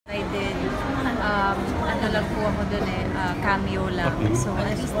did, ano lang po ako dun cameo lang. Okay. So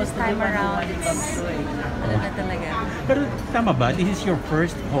at least this time around, it's, ano na talaga. Pero tama ba? This is your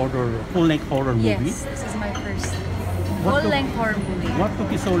first full-length horror movie? Yes, this is my first full-length horror movie. What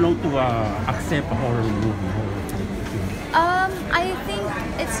took you so long to accept a horror movie? I think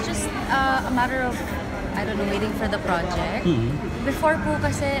it's just a matter of, I don't know, waiting for the project. Before po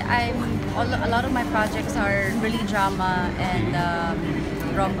kasi a lot of my projects are really drama and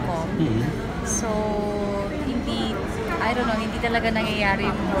rom-com. So I don't know, hindi talaga nangyayari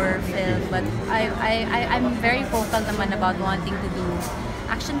yung horror film, but I'm very vocal naman about wanting to do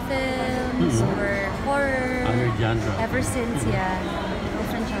action films or horror. Other genre. Ever since, yeah,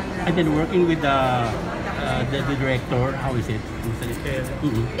 different genre. And then working with the director, how is it?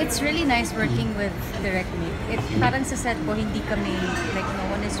 It's really nice working with Direct Mick. Parang sa set po, hindi kami, like, no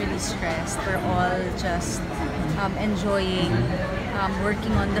one is really stressed. We're all just enjoying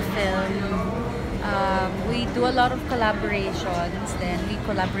working on the film. We do a lot of collaborations, then we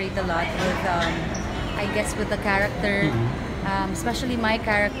collaborate a lot with, I guess, with the character, especially my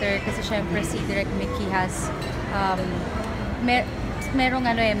character, kasi syempre si Direct Mick, he has, merong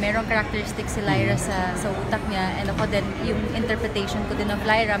characteristic si Lyra sa utak niya, and ako din, yung interpretation ko din of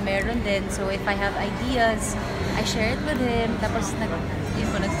Lyra, meron din. So if I have ideas, I share it with him, tapos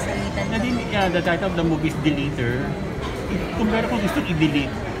nagsasalitan Nadine, the title of the movie is Deleter. Kung meron kong gusto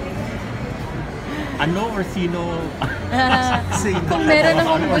i-delete, ano or sino? Kung meron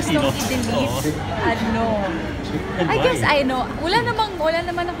akong gustong i-delete, ano? I guess I know. Wala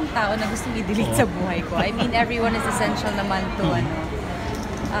naman akong tao na gustong i-delete sa buhay ko. I mean, everyone is essential naman to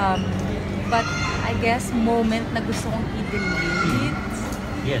but I guess moment na gusto kong i-delete.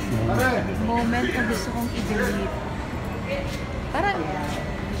 Yes, moment. Moment na gusto kong i-delete. Parang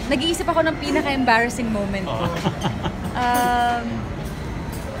nag-iisip ako ng pinaka-embarrassing moment ko.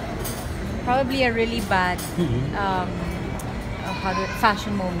 Probably a really bad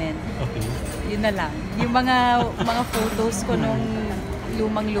fashion moment. Okay. Yun na lang. Yung mga photos ko nung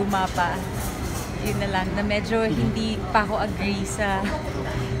lumang-luma pa, yun na lang, na medyo hindi pa ako agree sa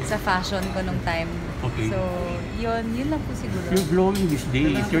fashion ko nung time. Okay. So, yun lang po siguro. You're glowing these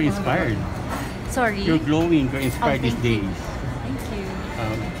days. You're inspired. Sorry? You're glowing. You're inspired these days. Thank you.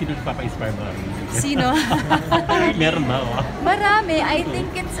 Sino nagpapa-inspire ba? Sino? Meron ba? Marami. I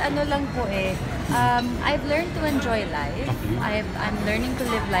think it's ano lang po I've learned to enjoy life. Okay. I'm learning to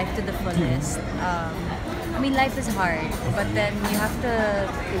live life to the fullest. I mean, life is hard, but then you have to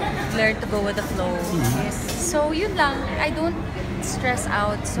learn to go with the flow. Yes. So yun lang. I don't stress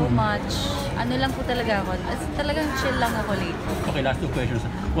out so much. Ano lang po talaga ako. Talagang chill lang ako lately. Okay, last two questions.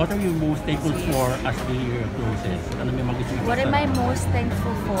 What are you most thankful for as the year closes? Ano may mag-isip? What am I most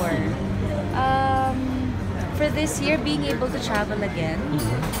thankful for? For this year, being able to travel again.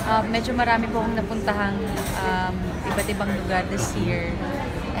 Medyo marami po akong napuntahang iba't ibang lugar this year.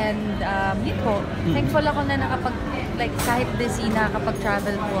 And yun po, thankful ako na kahit busy,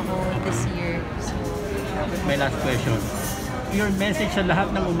 nakakapag-travel po ako this year. So, my last question. Your message sa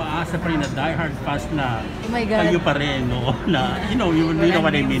lahat ng umaasa pa rin na diehard fans na kayo pa rin, no? Na, you know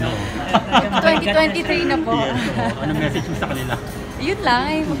what I mean, no? 2023 na po. Yes, so, anong message mo sa kanila? Yun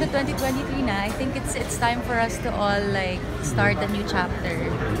lang, magka-2023 na. I think it's time for us to all start a new chapter.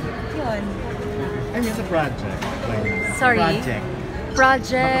 Yun. I mean, the project. Sorry?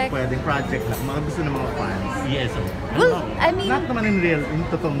 Project. Baka pwedeng project lang. Mga gusto ng mga fans. Yes. So, Well, I mean... Not naman in real, yung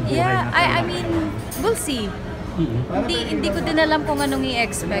totoong buhay Yeah, na. I mean, we'll see. Hindi ko din alam kung anong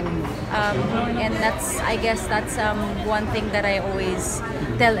i-expect. And I guess that's one thing that I always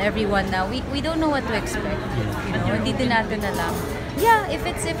tell everyone now. We don't know what to expect. You know, hindi din natin alam. Yeah, if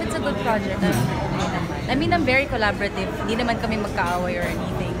it's a good project, okay naman. I mean, I'm very collaborative. Hindi naman kami magkaaway or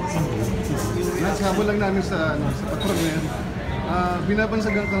anything. Nashabol lang namin sa patron ngayon.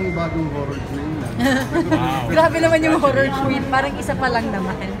 Binabansagan kang bagong horror queen. Wow. Grabe naman yung horror queen. Parang isa pa lang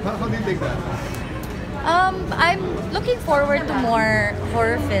naman. How do you take that? I'm looking forward to more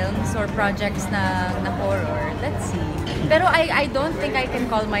horror films or projects na horror. Let's see. Pero I don't think I can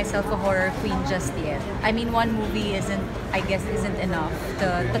call myself a horror queen just yet. I mean, one movie isn't enough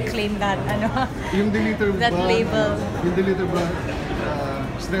to claim that Yung deleter that label. Yung deleter ba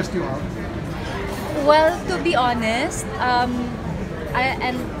stressed you out? Well, to be honest,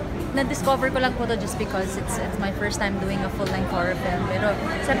 na-discover ko lang po to just because it's my first time doing a full-length horror film. Pero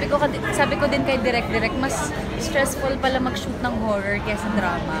sabi ko din kay Direct, mas stressful pala mag-shoot ng horror kaysa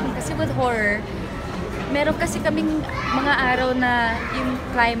drama. Kasi with horror, meron kasi kaming mga araw na yung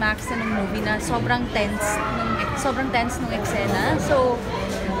climax ng movie na sobrang tense nung eksena. So,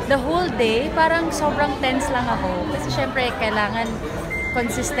 the whole day, parang sobrang tense lang ako. Kasi syempre, kailangan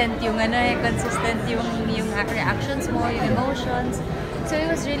consistent yung reactions mo, yung emotions. So it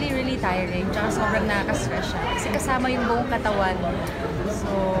was really, really tiring. Tsaka sobrang nakaka-stress siya. Kasi kasama yung buong katawan.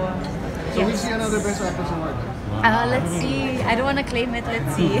 So we see another best actress award. Let's see. I don't wanna claim it.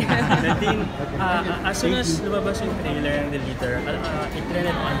 Let's see. Nadine, as soon as lumabas yung trailer ng The Leader, it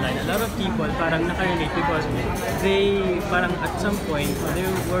trended online. A lot of people parang nakarelate because they parang at some point, they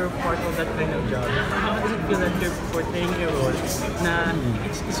were part of that kind of job. How does it feel that you're portraying a role na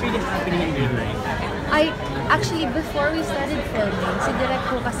it's really happening in real life? Actually, before we started filming, si Direk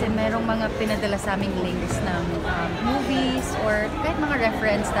po kasi merong mga pinadala sa aming links ng movies or kahit mga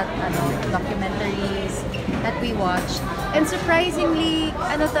reference that documentaries that we watched. And surprisingly,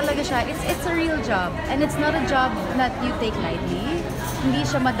 talaga siya, it's a real job. And it's not a job that you take lightly. Hindi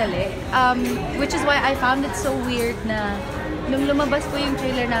siya madali. Which is why I found it so weird na nung lumabas po yung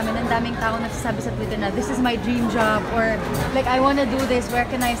trailer namin, ang daming tao nagsasabi sa Twitter na, this is my dream job, or like, I wanna do this, where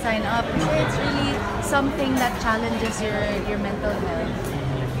can I sign up? Kasi it's really something that challenges your mental health.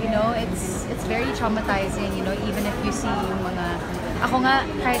 You know, it's very traumatizing, you know, even if you see yung mga, ako nga,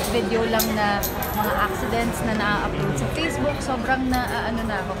 kahit video lang na mga accidents na na-upload sa Facebook, sobrang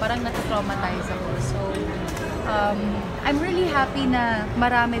ako, parang nata-traumatize ako. So, I'm really happy na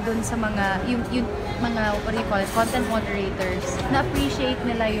marami dun sa mga, yung mga, what do you call it, content moderators, na-appreciate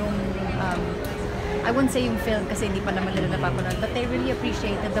nila yung, I wouldn't say yung film kasi hindi pa naman nila napapanood, but they really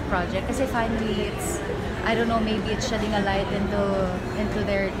appreciated the project kasi finally it's, I don't know, maybe it's shedding a light into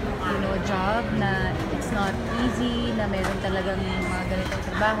their, you know, job na it's not easy, na meron talagang mga ganitong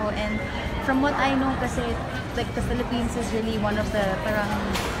trabaho. And from what I know kasi, like the Philippines is really one of the, parang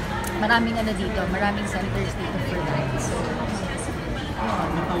maraming dito, maraming centers dito for that. So,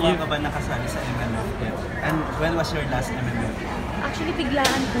 natuwa ka ba nakasali sa MMFF? And when was your last MMFF? actually,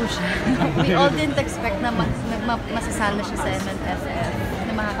 biglaan po siya. We all didn't expect na masasala siya sa MMFF,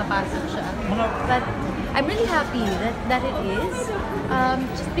 na makakapasok siya. But I'm really happy that it is.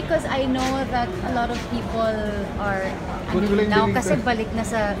 Just because I know that a lot of people are now kasi balik na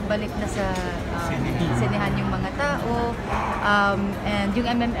sa sinehan yung mga tao. And yung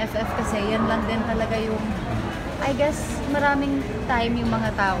MMFF kasi yan lang din talaga yung, I guess, maraming time yung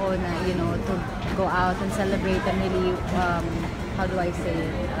mga tao na, you know, to go out and celebrate and really, how do I say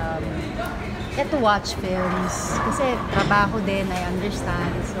it, get to watch films. Kasi trabaho din, I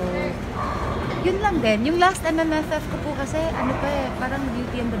understand. So, yun lang din. Yung last MMFF ko po kasi, parang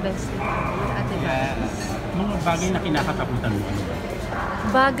Beauty and the Beast. Mga bagay na kinakatakutan mo.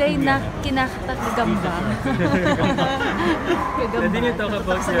 Bagay na kinakatagamba. Nadine, you talk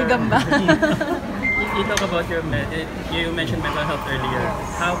about you talk about you mentioned mental health earlier.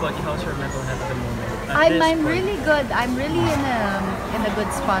 How about you? How's your mental health at the moment? I'm really good. I'm really in a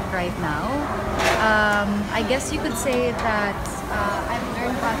good spot right now. I guess you could say that I'm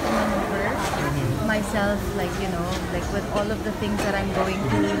gotten over myself, like, you know, like with all of the things that I'm going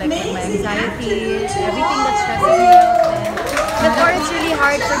through, like with my anxiety, everything that stresses me out. And before, it's really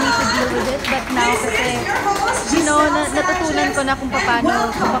hard for me to deal with it, but now kasi, you know, natutunan ko na kung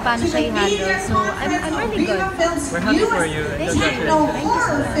paano siya i-handle. So, I'm really good. We're happy for you. Thank you.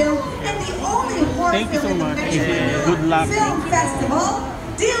 Thank you so much. Good luck. Festival,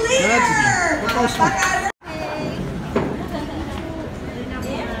 The Leader!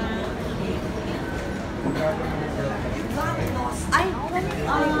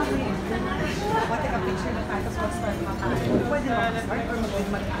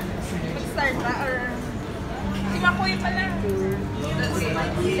 Mag-start na or si Makoy pala.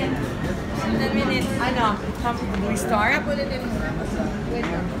 10 minutes. Ano? Restart? Wait.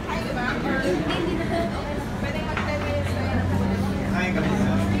 Ay, diba? Or pwedeng mag-10 minutes na yun. Ay,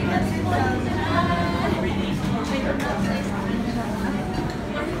 kapisa.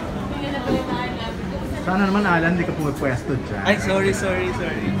 Sana naman, Alan, hindi ka pumipwesto dyan. Ay, sorry.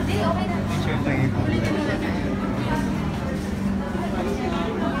 Hindi, okay na.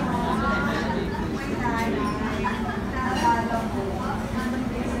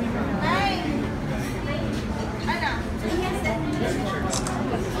 Ano?